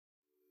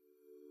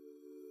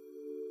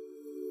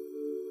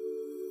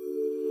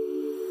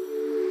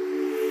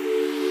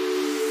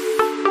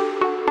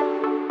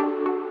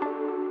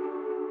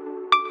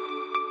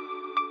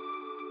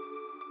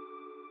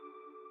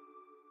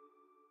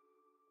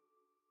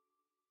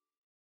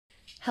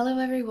Hello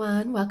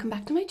everyone, welcome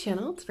back to my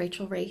channel. It's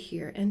Rachel Ray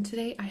here, and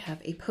today I have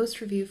a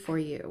post review for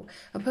you.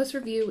 A post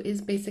review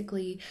is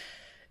basically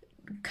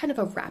kind of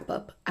a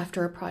wrap-up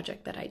after a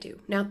project that I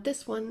do. Now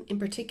this one in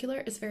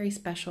particular is very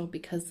special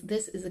because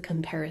this is a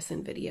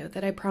comparison video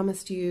that I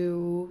promised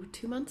you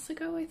 2 months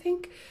ago, I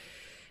think.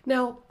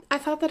 Now I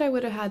thought that I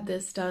would have had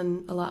this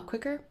done a lot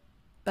quicker,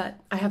 but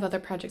I have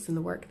other projects in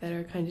the work that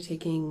are kind of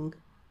taking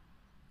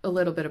a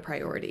little bit of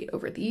priority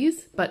over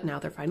these, but now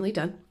they're finally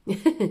done.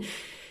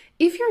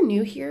 If you're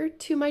new here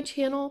to my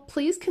channel,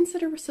 please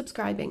consider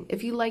subscribing.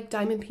 If you like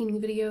diamond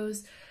painting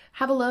videos,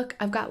 have a look.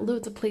 I've got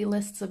loads of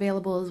playlists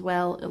available as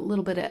well, a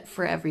little bit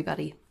for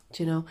everybody,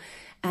 you know,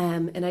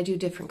 and I do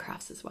different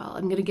crafts as well.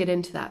 I'm going to get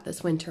into that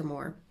this winter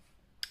more.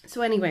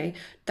 So anyway,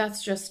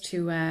 that's just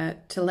to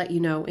let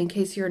you know, in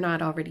case you're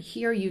not already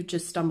here, you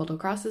just stumbled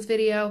across this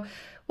video,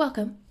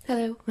 welcome,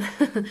 hello.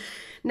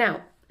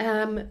 Now,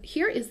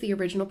 here is the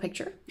original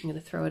picture. I'm going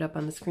to throw it up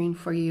on the screen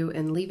for you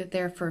and leave it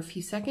there for a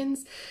few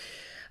seconds.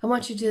 I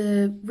want you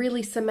to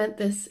really cement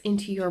this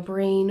into your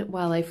brain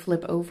while I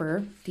flip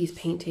over these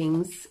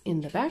paintings in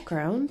the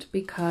background,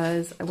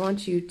 because I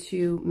want you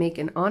to make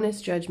an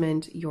honest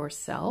judgment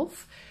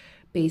yourself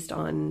based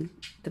on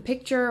the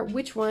picture,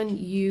 which one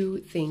you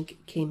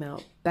think came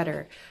out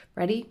better.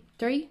 Ready?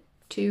 3,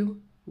 2,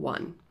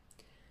 1.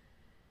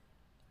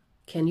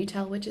 Can you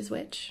tell which is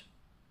which?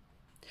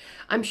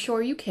 I'm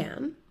sure you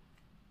can,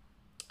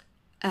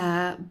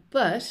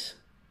 but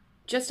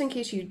just in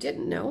case you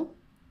didn't know,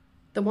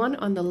 the one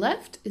on the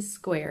left is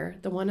square,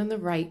 the one on the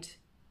right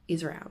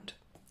is round.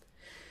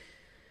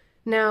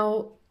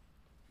 Now,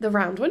 the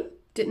round one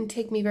didn't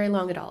take me very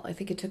long at all. I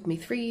think it took me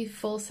 3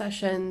 full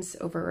sessions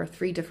over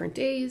 3 different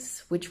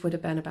days, which would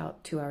have been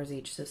about 2 hours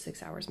each, so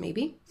 6 hours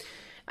maybe.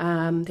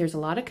 There's a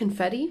lot of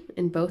confetti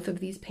in both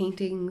of these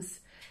paintings.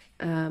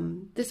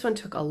 This one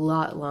took a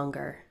lot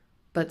longer,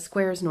 but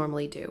squares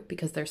normally do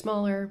because they're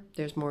smaller,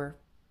 there's more,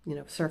 you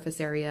know,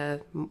 surface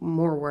area,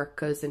 more work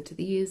goes into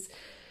these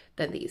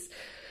than these.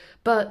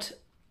 But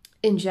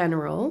in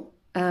general,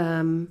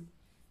 we'll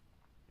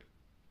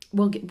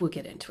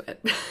get into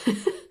it.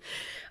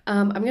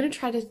 I'm going to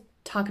try to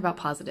talk about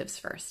positives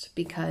first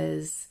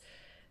because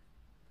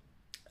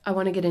I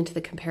want to get into the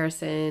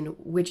comparison,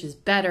 which is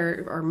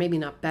better, or maybe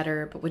not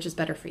better, but which is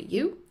better for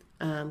you.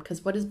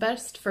 Because what is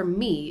best for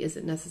me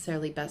isn't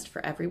necessarily best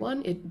for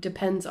everyone. It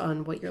depends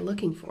on what you're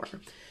looking for.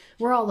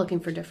 We're all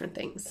looking for different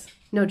things.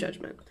 No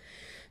judgment.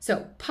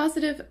 So,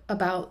 positive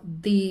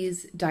about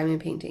these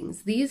diamond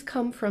paintings. These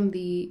come from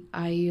the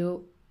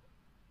Ioada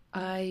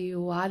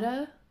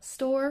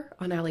store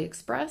on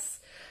Aliexpress.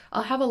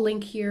 I'll have a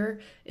link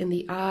here in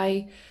the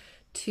eye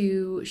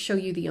to show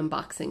you the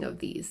unboxing of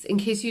these. In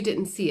case you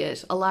didn't see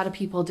it, a lot of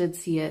people did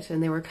see it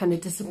and they were kind of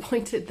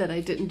disappointed that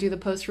I didn't do the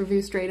post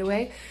review straight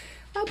away.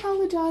 I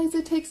apologize,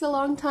 it takes a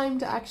long time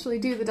to actually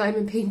do the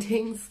diamond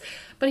paintings,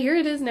 but here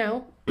it is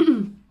now.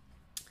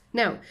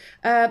 Now,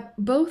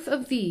 both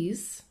of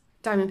these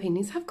diamond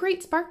paintings have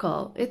great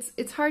sparkle.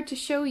 It's hard to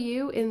show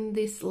you in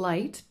this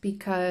light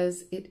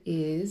because it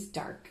is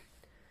dark.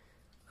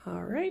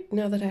 All right,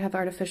 now that I have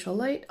artificial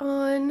light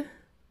on,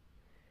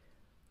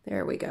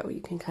 there we go.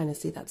 You can kind of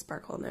see that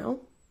sparkle now.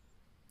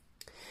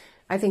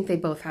 I think they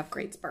both have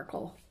great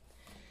sparkle.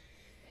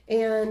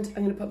 And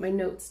I'm gonna put my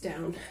notes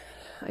down.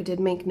 I did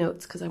make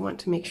notes because I want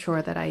to make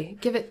sure that I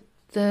give it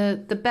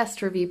the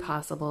best review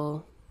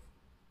possible.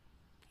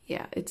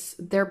 Yeah,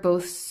 they're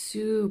both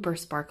super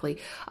sparkly,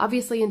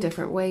 obviously in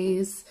different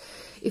ways.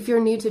 If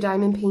you're new to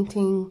diamond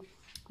painting,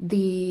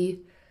 the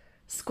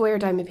square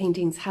diamond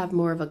paintings have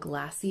more of a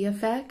glassy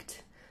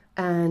effect,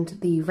 and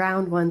the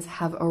round ones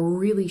have a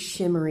really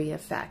shimmery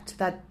effect.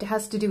 That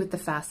has to do with the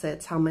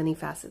facets, how many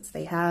facets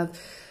they have.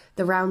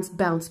 The rounds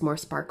bounce more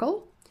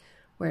sparkle,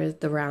 whereas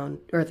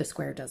the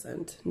square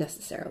doesn't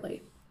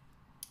necessarily.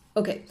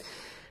 Okay,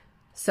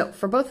 so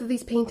for both of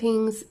these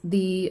paintings,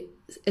 the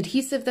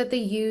adhesive that they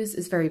use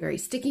is very, very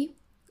sticky.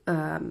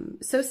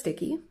 So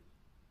sticky,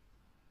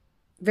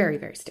 very,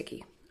 very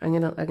sticky. I'm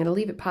gonna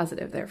leave it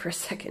positive there for a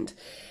second.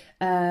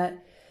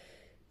 It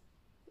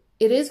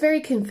is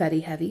very confetti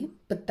heavy,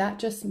 but that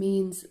just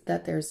means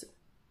that there's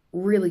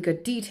really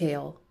good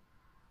detail,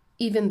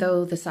 even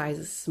though the size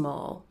is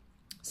small.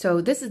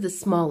 So this is the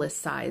smallest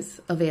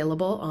size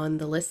available on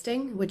the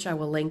listing, which I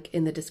will link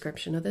in the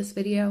description of this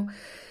video.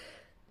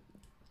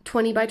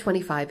 20 by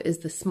 25 is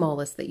the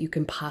smallest that you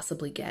can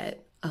possibly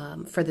get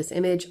for this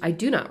image. I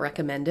do not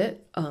recommend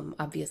it.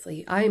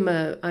 Obviously, I'm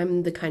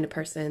the kind of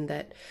person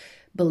that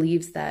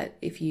believes that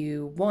if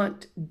you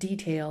want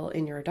detail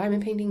in your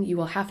diamond painting, you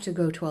will have to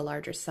go to a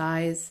larger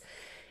size.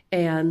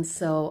 And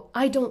so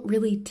I don't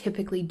really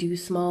typically do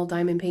small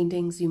diamond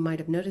paintings. You might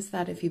have noticed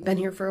that if you've been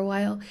here for a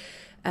while.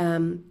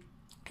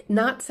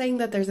 Not saying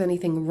that there's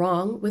anything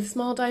wrong with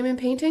small diamond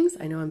paintings.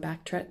 I know I'm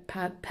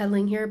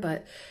backpedaling here,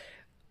 but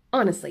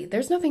honestly,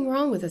 there's nothing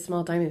wrong with a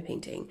small diamond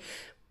painting.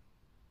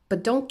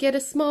 But don't get a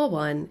small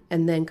one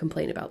and then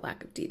complain about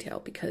lack of detail,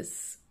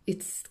 because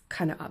it's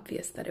kind of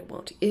obvious that it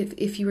won't.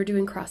 If you were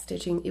doing cross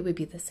stitching, it would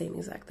be the same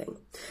exact thing.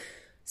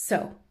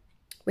 So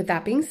with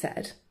that being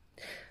said,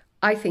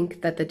 I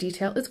think that the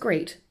detail is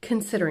great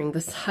considering the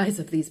size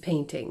of these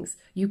paintings.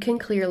 You can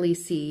clearly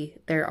see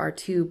there are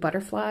two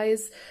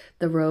butterflies.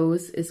 The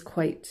rose is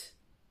quite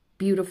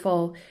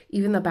beautiful.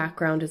 Even the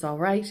background is all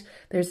right.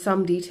 There's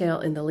some detail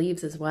in the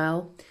leaves as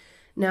well.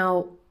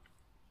 Now,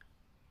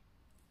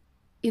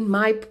 in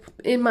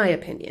my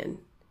opinion,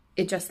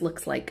 it just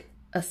looks like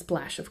a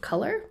splash of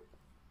color,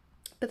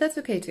 but that's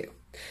okay too.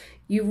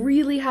 You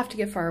really have to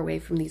get far away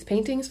from these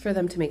paintings for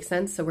them to make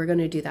sense, so we're going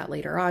to do that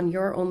later on.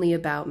 You're only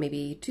about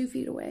maybe 2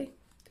 feet away,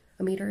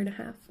 1.5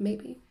 meters,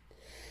 maybe.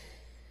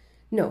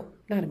 No,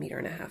 not 1.5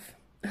 meters.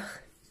 Ugh,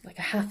 like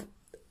a half,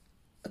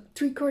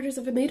 3/4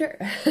 of a meter.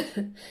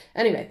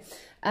 Anyway,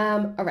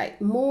 all right,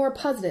 more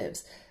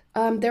positives.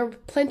 There were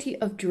plenty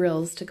of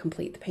drills to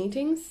complete the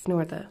paintings.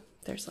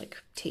 There's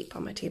like tape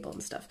on my table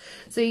and stuff.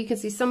 So you can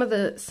see some of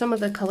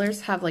the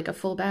colors have like a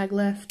full bag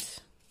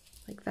left.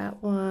 Like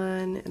that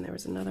one, and there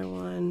was another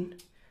one.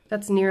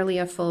 That's nearly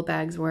a full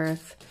bag's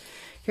worth.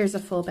 Here's a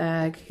full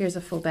bag, here's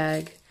a full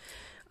bag.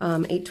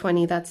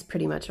 820, that's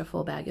pretty much a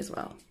full bag as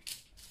well.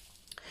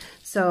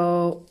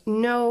 So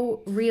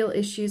no real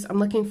issues. I'm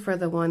looking for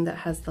the one that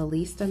has the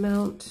least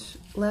amount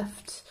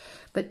left.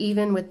 But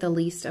even with the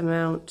least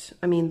amount,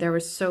 I mean, there were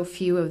so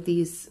few of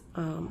these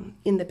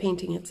in the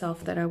painting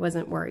itself that I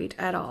wasn't worried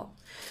at all.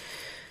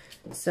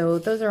 So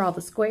those are all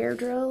the square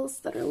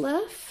drills that are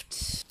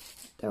left.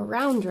 The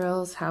round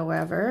drills,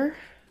 however,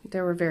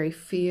 there were very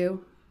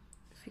few,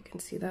 if you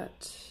can see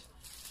that.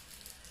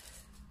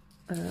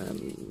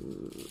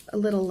 A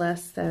little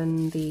less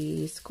than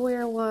the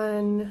square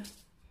one.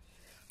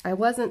 I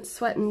wasn't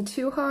sweating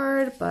too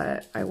hard,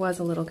 but I was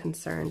a little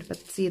concerned. But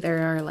see,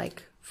 there are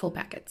like full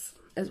packets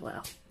as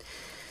well.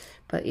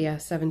 But yeah,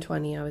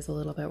 720, I was a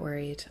little bit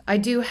worried. I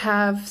do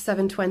have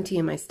 720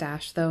 in my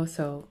stash though,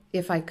 so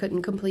if I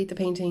couldn't complete the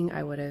painting,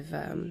 I would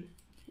have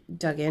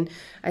dug in.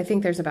 I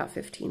think there's about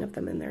 15 of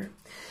them in there.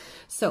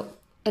 So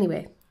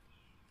anyway,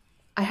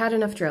 I had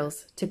enough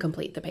drills to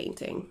complete the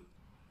painting.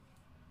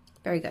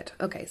 Very good.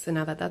 Okay, so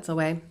now that that's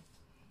away, I'm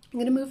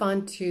going to move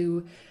on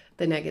to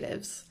the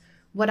negatives.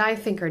 What I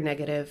think are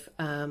negative,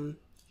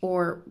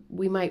 or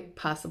we might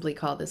possibly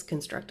call this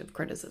constructive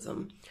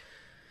criticism.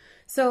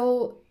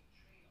 So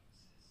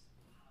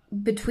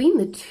between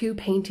the two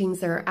paintings,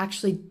 there are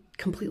actually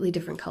completely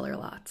different color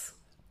lots.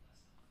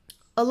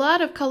 A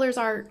lot of colors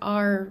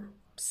are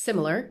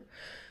similar,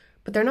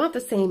 but they're not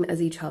the same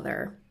as each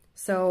other.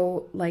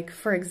 So like,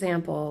 for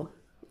example,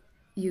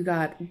 you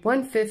got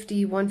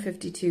 150,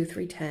 152,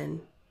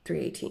 310,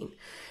 318.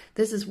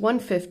 This is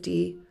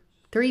 150,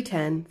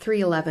 310,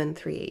 311,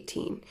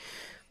 318.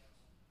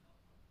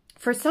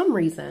 For some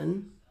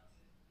reason,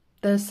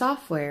 the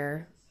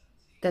software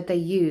that they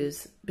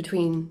use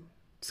between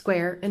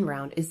square and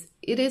round is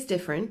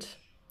different.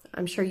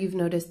 I'm sure you've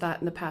noticed that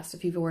in the past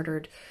if you've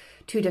ordered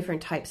two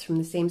different types from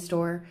the same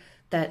store,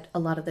 that a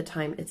lot of the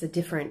time it's a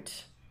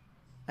different,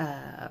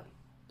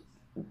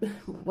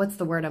 what's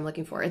the word I'm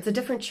looking for? It's a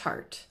different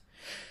chart.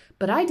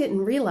 But I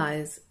didn't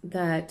realize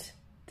that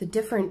the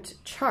different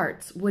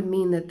charts would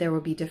mean that there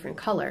would be different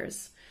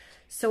colors.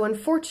 So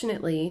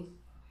unfortunately,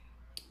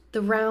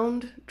 the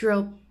round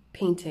drill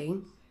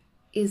painting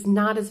is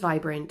not as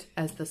vibrant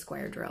as the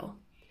square drill.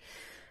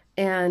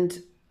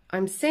 And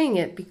I'm saying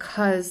it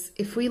because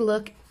if we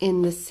look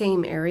in the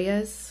same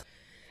areas,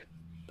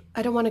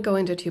 I don't want to go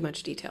into too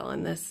much detail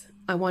on this.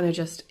 I want to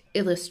just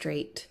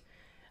illustrate.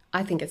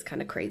 I think it's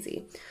kind of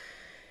crazy.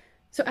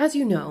 So as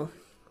you know,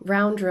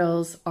 round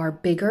drills are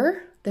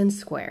bigger than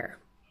square.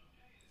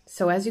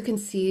 So as you can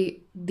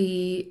see,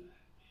 the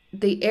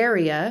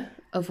area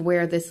of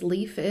where this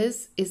leaf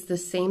is the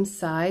same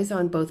size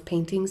on both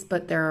paintings,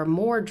 but there are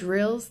more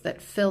drills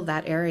that fill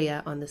that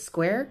area on the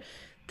square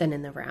than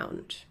in the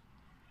round.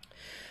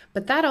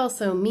 But that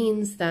also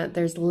means that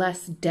there's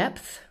less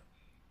depth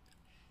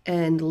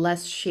and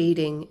less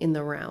shading in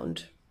the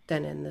round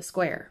than in the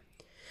square.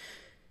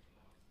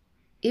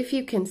 If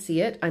you can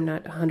see it, I'm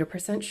not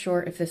 100%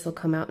 sure if this will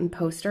come out in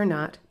post or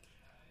not,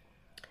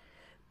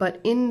 but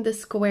in the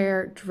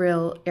square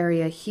drill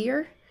area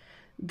here,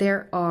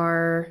 there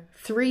are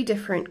 3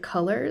 different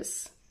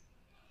colors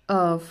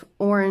of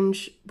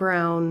orange,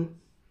 brown,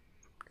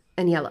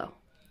 and yellow.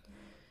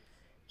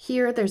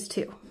 Here there's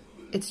 2.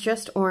 It's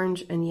just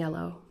orange and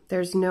yellow.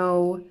 There's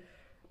no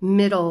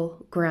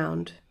middle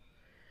ground.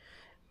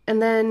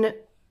 And then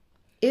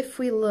if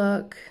we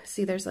look,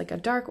 see there's like a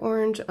dark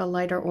orange, a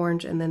lighter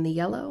orange, and then the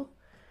yellow.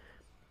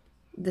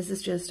 This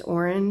is just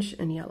orange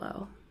and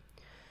yellow.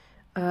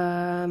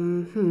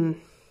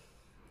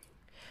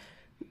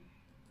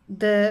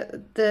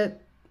 The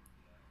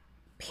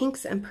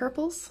pinks and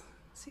purples,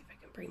 let's see if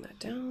I can bring that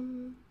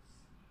down.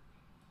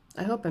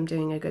 I hope I'm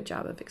doing a good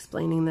job of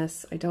explaining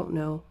this. I don't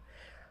know.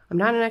 I'm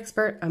not an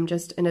expert, I'm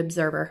just an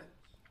observer.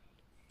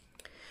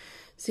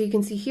 So you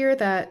can see here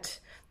that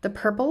the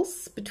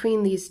purples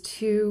between these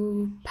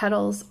 2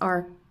 petals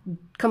are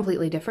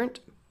completely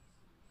different.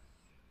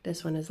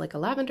 This one is like a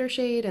lavender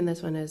shade, and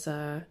this one is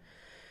a,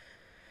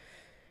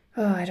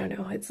 oh, I don't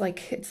know. It's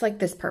like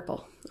this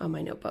purple on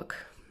my notebook.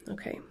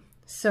 Okay,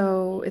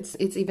 So it's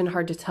even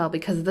hard to tell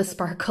because of the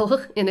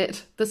sparkle in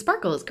it. The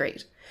sparkle is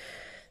great.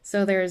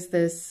 So there's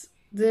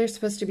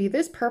supposed to be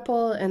this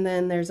purple, and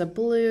then there's a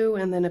blue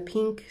and then a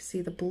pink.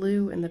 See the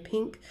blue and the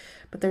pink,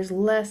 but there's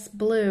less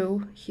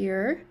blue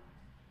here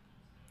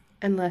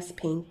and less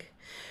pink.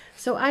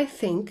 So I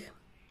think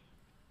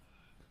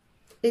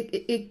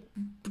it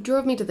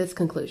drove me to this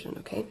conclusion,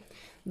 okay,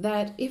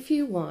 that if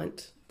you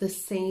want the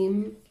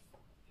same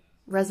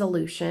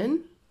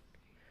resolution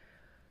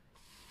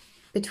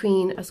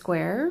between a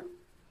square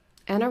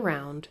and a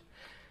round,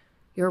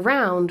 your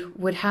round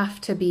would have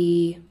to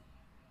be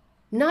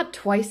not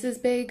twice as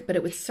big, but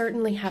it would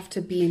certainly have to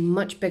be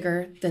much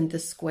bigger than the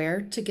square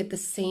to get the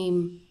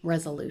same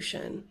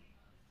resolution.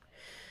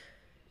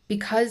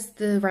 Because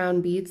the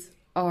round beads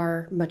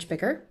are much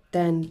bigger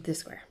than the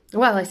square.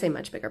 Well, I say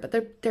much bigger,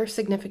 but they're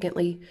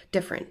significantly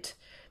different.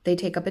 They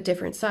take up a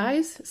different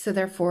size, so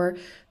therefore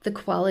the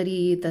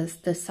quality, the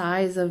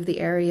size of the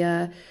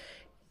area,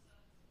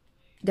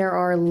 there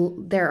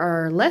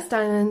are less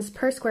diamonds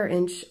per square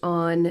inch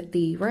on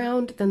the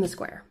round than the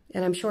square.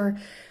 And I'm sure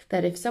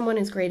that if someone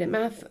is great at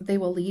math, they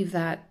will leave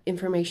that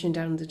information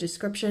down in the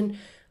description.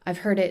 I've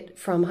heard it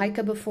from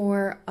Heike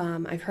before.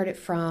 I've heard it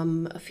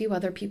from a few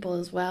other people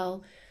as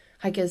well.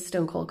 Heike is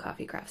Stone Cold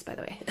Coffee Crafts, by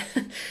the way.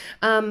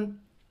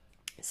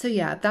 So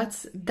yeah,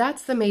 that's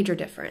the major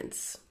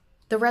difference.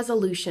 The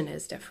resolution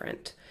is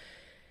different.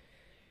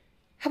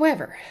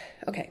 However,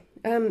 okay,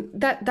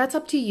 that's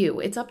up to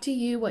you. It's up to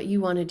you what you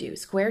want to do.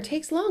 Square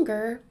takes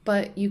longer,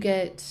 but you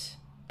get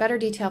better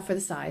detail for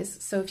the size.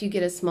 So if you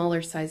get a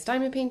smaller size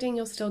diamond painting,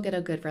 you'll still get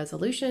a good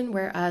resolution,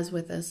 whereas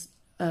with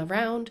a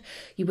round,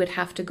 you would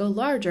have to go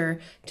larger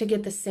to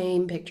get the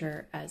same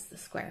picture as the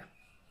square.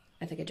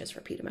 I think I just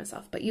repeated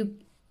myself, but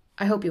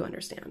I hope you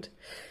understand.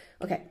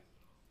 Okay.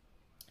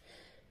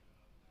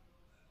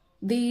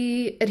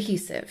 The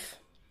adhesive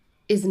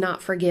is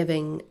not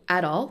forgiving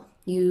at all.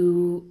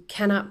 You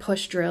cannot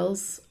push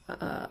drills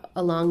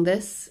along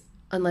this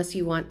unless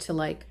you want to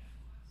like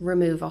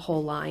remove a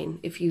whole line.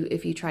 If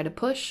you try to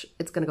push,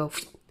 it's going to go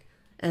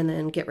and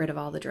then get rid of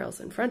all the drills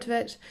in front of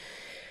it.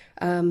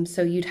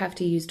 So you'd have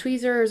to use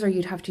tweezers, or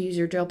you'd have to use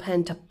your drill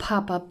pen to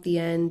pop up the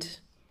end.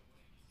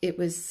 It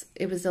was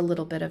a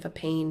little bit of a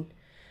pain,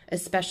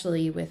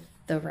 especially with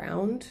the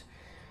round.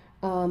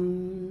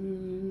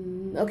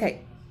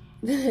 Okay.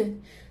 The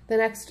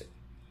next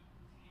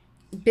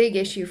big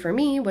issue for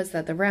me was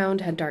that the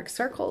round had dark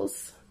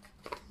circles.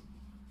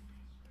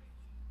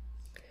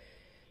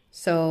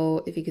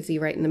 So if you can see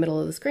right in the middle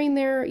of the screen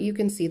there, you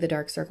can see the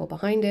dark circle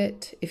behind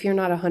it. If you're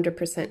not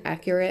 100%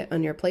 accurate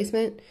on your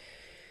placement,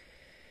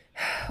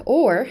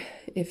 or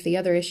if the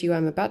other issue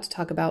I'm about to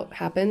talk about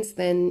happens,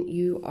 then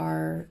you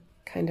are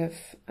kind of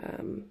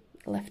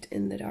left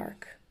in the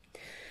dark.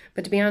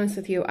 But to be honest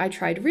with you, I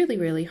tried really,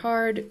 really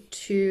hard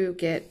to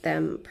get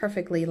them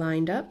perfectly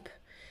lined up.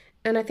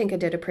 And I think I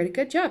did a pretty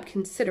good job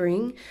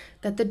considering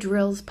that the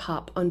drills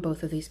pop on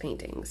both of these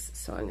paintings.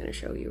 So I'm going to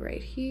show you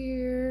right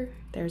here.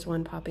 There's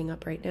one popping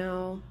up right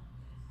now,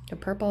 a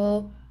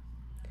purple.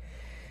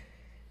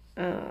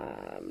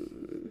 I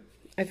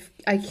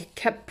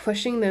kept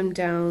pushing them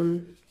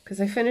down because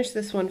I finished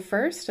this one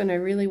first and I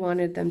really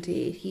wanted them to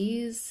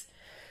adhese.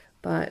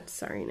 But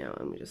sorry, now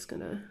I'm just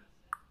going to...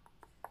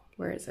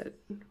 Where is it?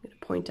 I'm going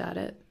to point at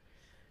it.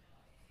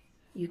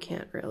 You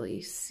can't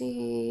really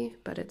see,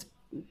 but it's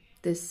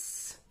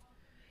this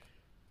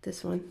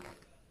one.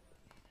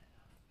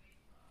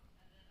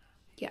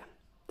 Yeah,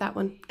 that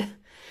one.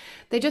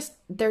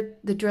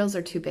 The drills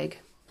are too big.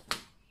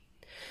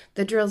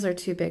 The drills are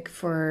too big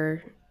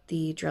for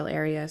the drill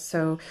area,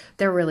 so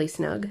they're really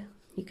snug.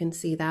 You can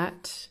see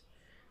that.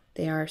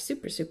 They are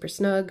super, super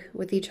snug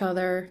with each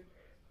other.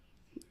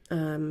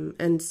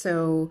 And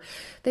so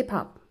they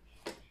pop.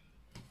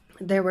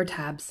 There were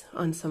tabs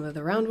on some of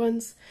the round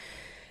ones.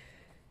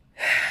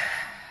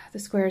 The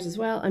squares as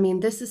well. I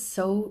mean, this is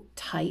so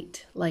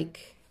tight.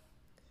 Like,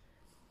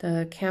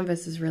 the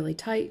canvas is really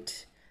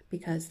tight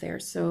because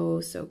they're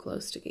so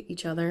close to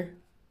each other.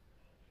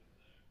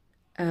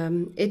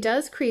 It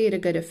does create a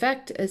good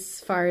effect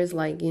as far as,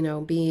 like, you know,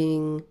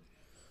 being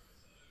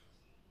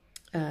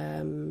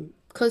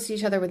close to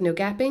each other with no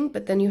gapping,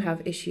 but then you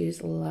have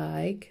issues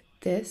like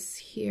this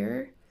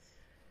here.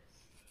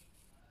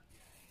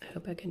 I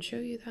hope I can show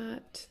you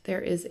that.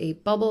 There is a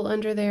bubble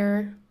under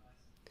there.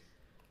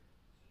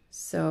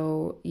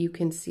 So you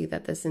can see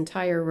that this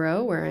entire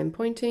row where I'm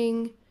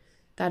pointing,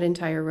 that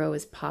entire row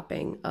is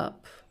popping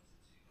up.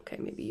 Okay,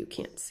 maybe you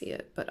can't see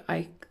it, but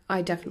I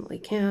definitely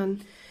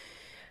can.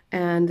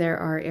 And there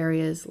are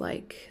areas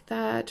like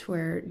that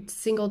where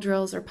single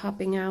drills are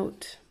popping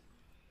out.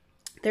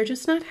 They're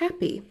just not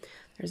happy.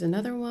 There's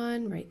another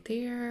one right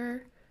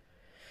there.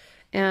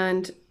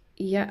 And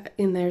yeah,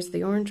 and there's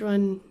the orange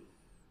one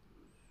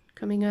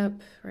coming up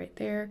right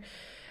there.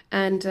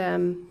 And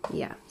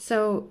yeah,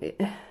 so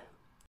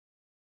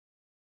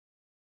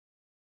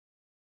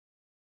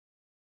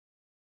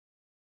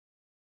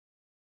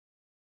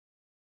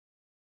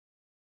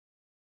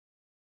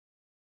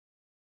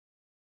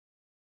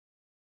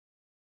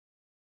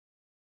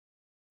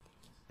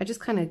I just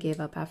kind of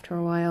gave up after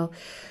a while.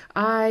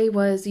 I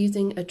was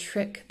using a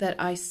trick that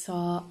I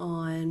saw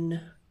on,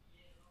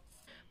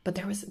 but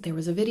there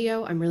was a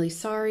video. I'm really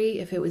sorry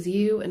if it was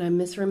you and I'm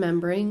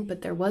misremembering,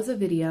 but there was a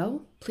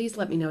video. Please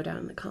let me know down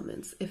in the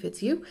comments if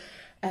it's you,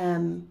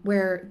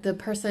 where the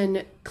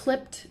person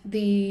clipped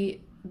the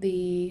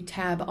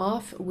tab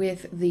off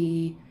with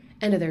the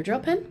end of their drill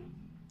pen.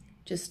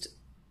 Just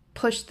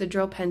pushed the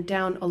drill pen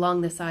down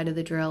along the side of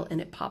the drill and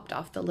it popped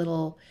off the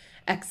little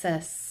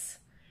excess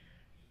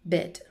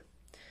bit.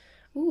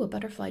 Ooh, a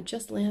butterfly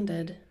just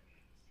landed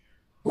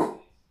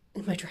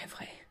in my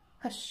driveway.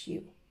 Hush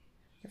you.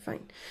 You're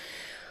fine.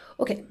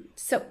 Okay,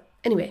 so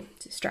anyway,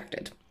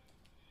 distracted.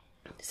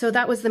 So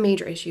that was the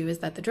major issue, is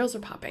that the drills are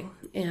popping,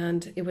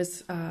 and it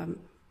was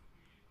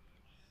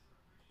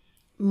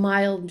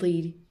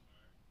mildly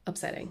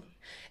upsetting.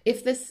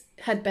 If this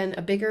had been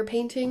a bigger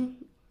painting,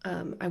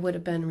 I would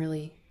have been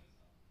really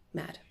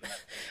mad.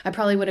 I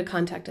probably would have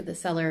contacted the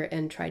seller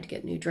and tried to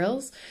get new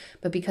drills,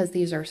 but because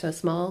these are so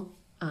small,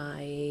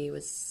 I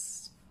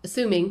was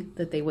assuming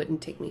that they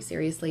wouldn't take me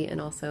seriously,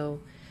 and also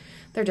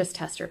they're just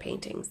tester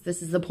paintings.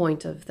 This is the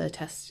point of the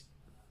test,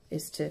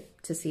 is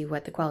to see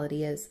what the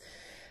quality is.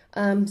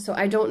 So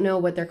I don't know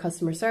what their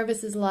customer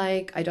service is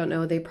like. I don't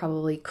know, they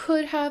probably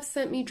could have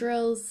sent me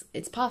drills.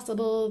 It's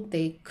possible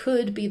they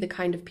could be the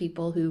kind of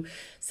people who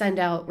send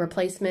out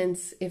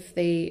replacements if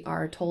they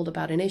are told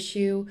about an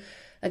issue.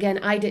 Again,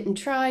 I didn't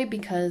try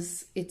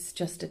because it's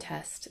just a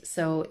test.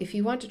 So if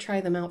you want to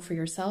try them out for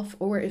yourself,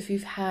 or if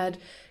you've had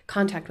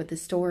contact with the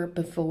store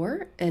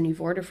before and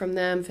you've ordered from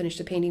them, finished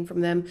a painting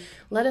from them,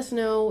 let us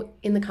know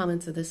in the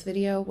comments of this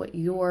video what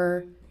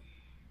your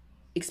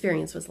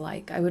experience was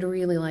like. I would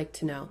really like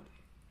to know.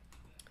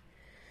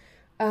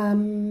 I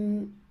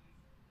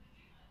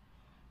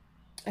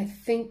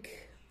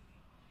think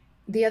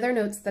the other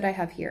notes that I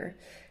have here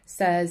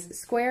says,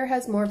 square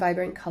has more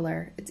vibrant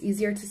color. It's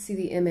easier to see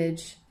the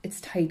image. It's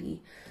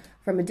tidy.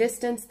 From a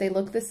distance, they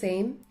look the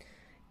same.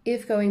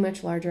 If going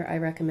much larger, I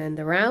recommend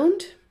the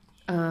round.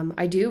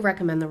 I do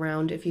recommend the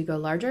round if you go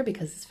larger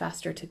because it's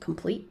faster to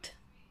complete.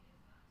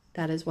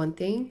 That is one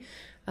thing.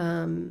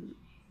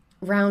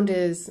 Round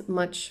is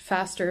much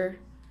faster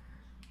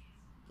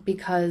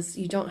because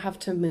you don't have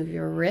to move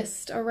your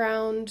wrist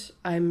around.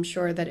 I'm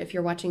sure that if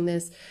you're watching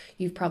this,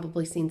 you've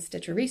probably seen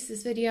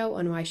Stitchereese's video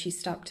on why she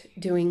stopped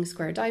doing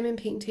square diamond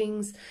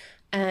paintings.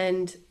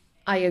 And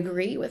I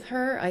agree with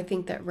her. I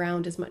think that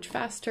round is much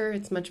faster.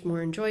 It's much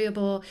more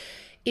enjoyable.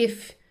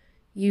 If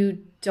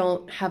you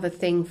don't have a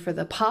thing for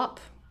the pop,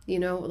 you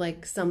know,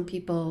 like some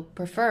people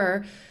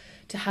prefer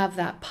to have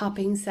that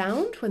popping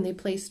sound when they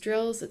place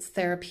drills. It's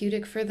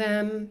therapeutic for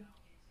them.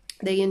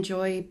 They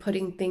enjoy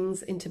putting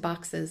things into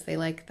boxes. They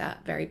like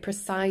that very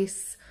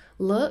precise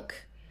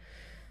look.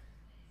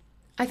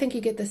 I think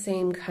you get the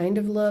same kind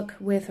of look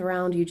with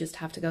round. You just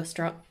have to go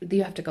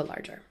you have to go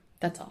larger.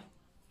 That's all.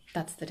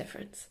 That's the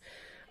difference.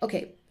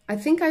 Okay, I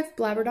think I've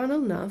blabbered on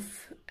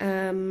enough.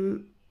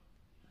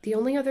 The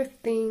only other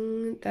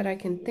thing that I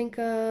can think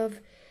of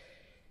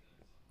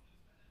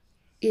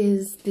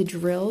is the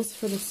drills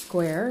for the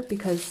square,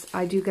 because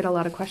I do get a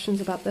lot of questions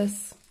about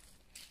this.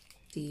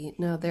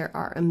 Now there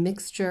are a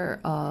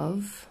mixture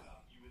of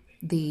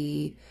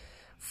the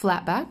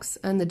flatbacks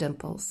and the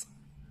dimples,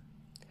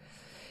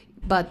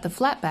 but the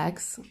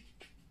flatbacks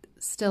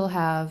still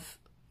have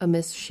a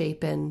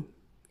misshapen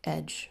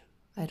edge.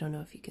 I don't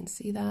know if you can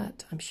see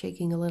that. I'm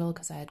shaking a little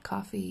because I had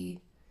coffee.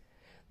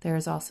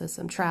 There's also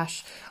some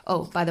trash.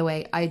 Oh, by the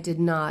way, I did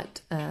not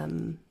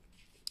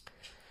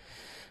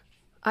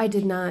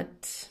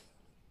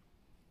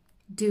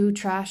do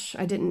trash.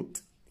 I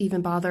didn't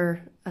even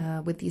bother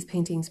with these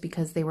paintings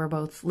because they were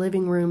both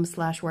living room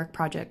 / work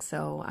projects,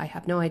 so I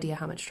have no idea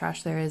how much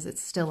trash there is.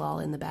 It's still all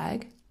in the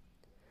bag.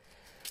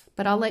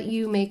 But I'll let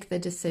you make the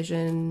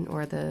decision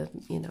or the,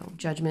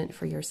 judgment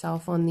for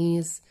yourself on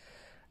these.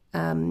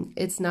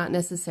 It's not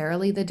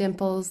necessarily the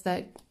dimples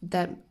that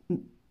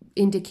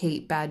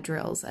indicate bad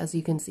drills. As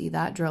you can see,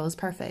 that drill is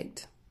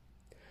perfect.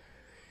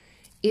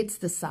 It's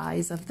the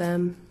size of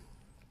them.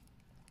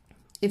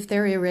 If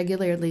they're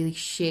irregularly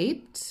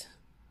shaped,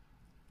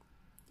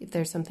 if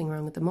there's something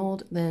wrong with the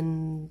mold,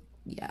 then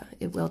yeah,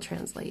 it will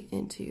translate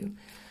into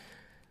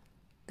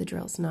the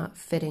drills not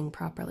fitting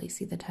properly.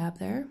 See the tab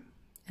there,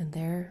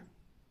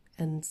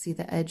 and see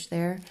the edge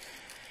there.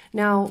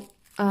 Now,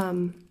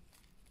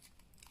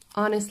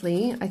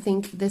 honestly, I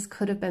think this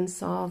could have been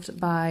solved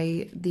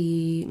by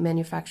the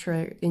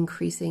manufacturer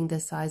increasing the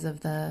size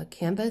of the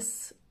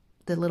canvas,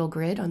 the little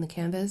grid on the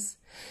canvas.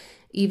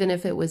 Even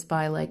if it was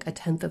by like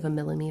 1/10 of a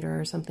millimeter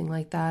or something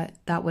like that,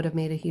 that would have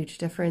made a huge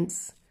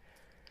difference.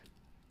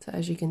 So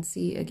as you can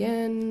see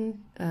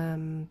again,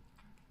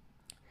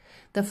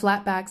 the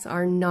flatbacks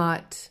are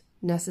not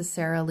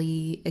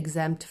necessarily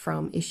exempt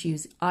from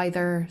issues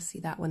either. See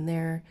that one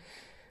there?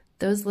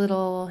 Those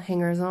little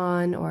hangers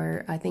on,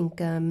 or I think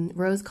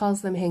Rose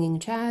calls them hanging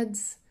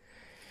chads,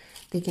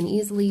 they can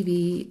easily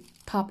be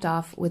popped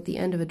off with the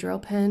end of a drill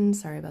pen.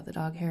 Sorry about the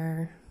dog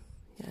hair.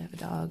 Yeah, I have a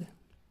dog.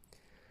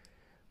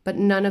 But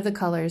none of the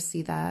colors,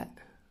 see that?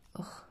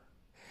 Ugh.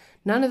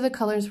 None of the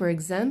colors were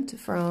exempt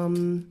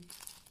from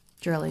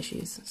drill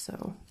issues,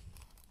 so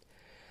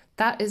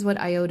that is what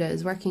Ioada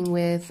is working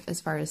with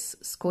as far as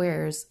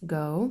squares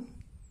go.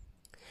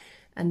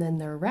 And then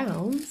their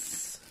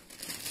rounds.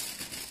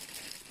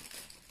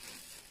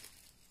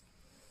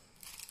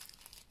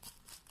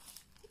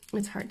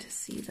 It's hard to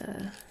see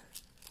the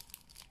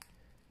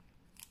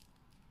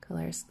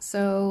colors.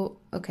 So,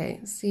 okay,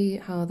 see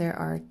how there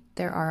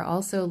are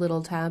also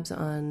little tabs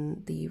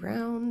on the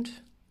round.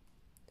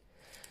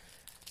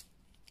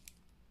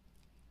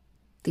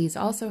 These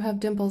also have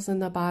dimples in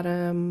the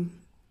bottom,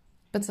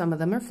 but some of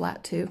them are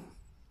flat too.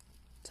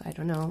 So I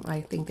don't know,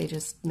 I think they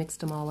just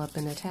mixed them all up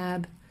in a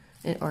tab,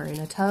 or in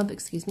a tub,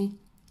 excuse me.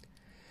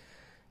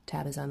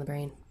 Tab is on the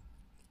brain.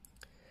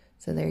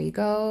 So there you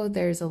go,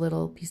 there's a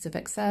little piece of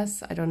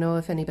excess. I don't know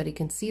if anybody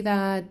can see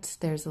that.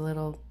 There's a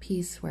little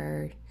piece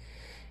where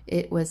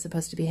it was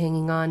supposed to be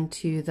hanging on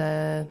to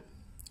the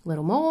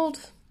little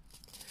mold.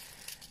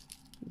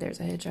 There's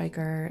a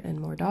hitchhiker and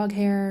more dog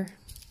hair.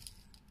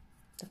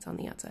 That's on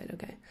the outside,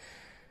 okay.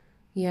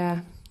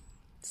 Yeah,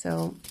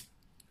 so,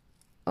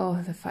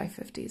 oh, the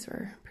 550s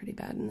were pretty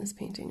bad in this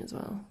painting as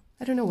well.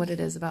 I don't know what it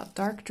is about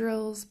dark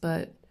drills,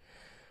 but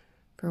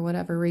for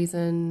whatever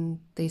reason,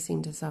 they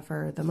seem to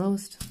suffer the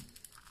most.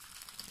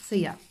 So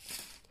yeah,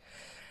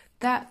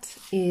 that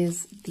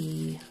is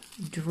the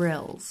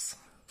drills.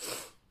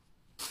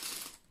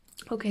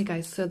 Okay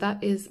guys, so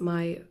that is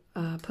my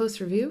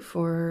post review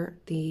for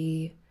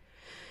the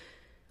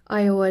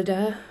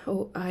Ioada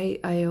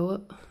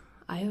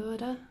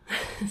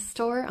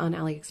store on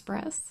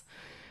AliExpress.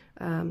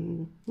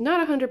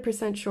 Not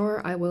 100%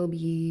 sure I will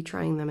be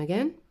trying them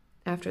again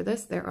after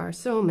this. There are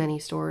so many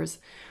stores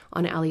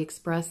on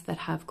AliExpress that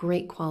have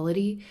great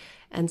quality,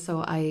 and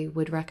so I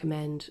would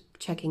recommend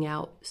checking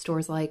out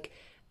stores like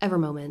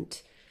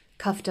Evermoment,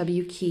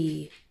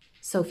 Kufwkey,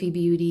 Sophie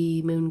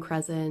Beauty,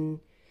 Mooncresin.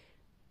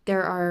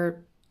 There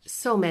are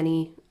so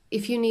many.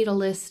 If you need a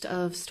list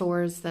of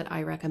stores that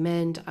I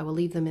recommend, I will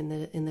leave them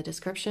in the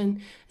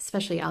description,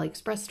 especially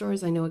AliExpress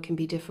stores. I know it can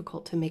be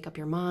difficult to make up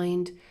your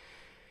mind,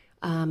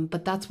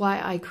 but that's why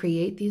I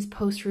create these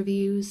post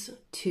reviews,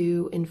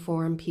 to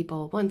inform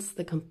people once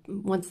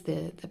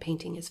the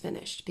painting is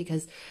finished,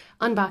 because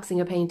unboxing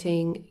a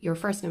painting, your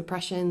first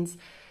impressions,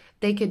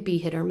 they could be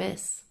hit or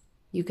miss.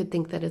 You could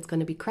think that it's going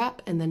to be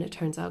crap and then it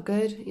turns out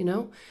good, you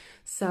know?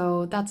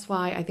 So that's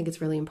why I think it's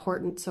really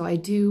important. So I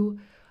do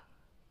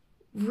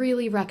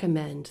really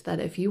recommend that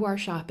if you are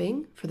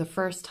shopping for the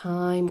first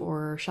time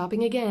or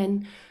shopping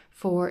again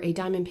for a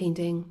diamond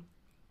painting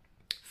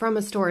from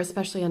a store,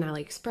 especially on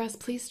AliExpress,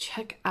 please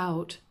check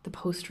out the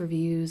post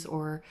reviews,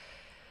 or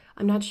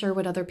I'm not sure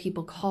what other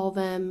people call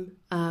them,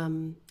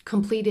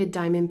 completed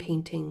diamond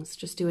paintings.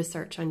 Just do a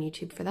search on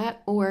YouTube for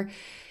that. Or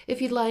if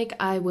you'd like,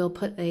 I will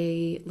put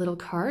a little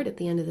card at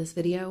the end of this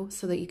video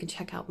so that you can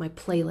check out my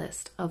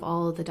playlist of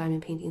all of the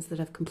diamond paintings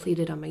that I've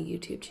completed on my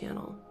YouTube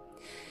channel.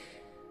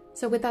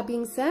 So with that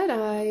being said,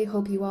 I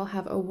hope you all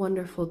have a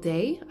wonderful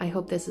day. I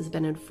hope this has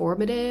been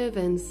informative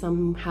and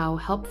somehow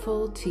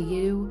helpful to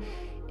you.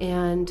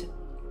 And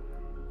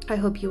I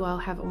hope you all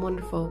have a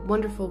wonderful,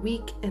 wonderful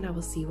week, and I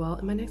will see you all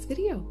in my next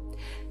video.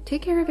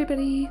 Take care,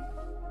 everybody.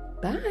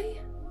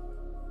 Bye.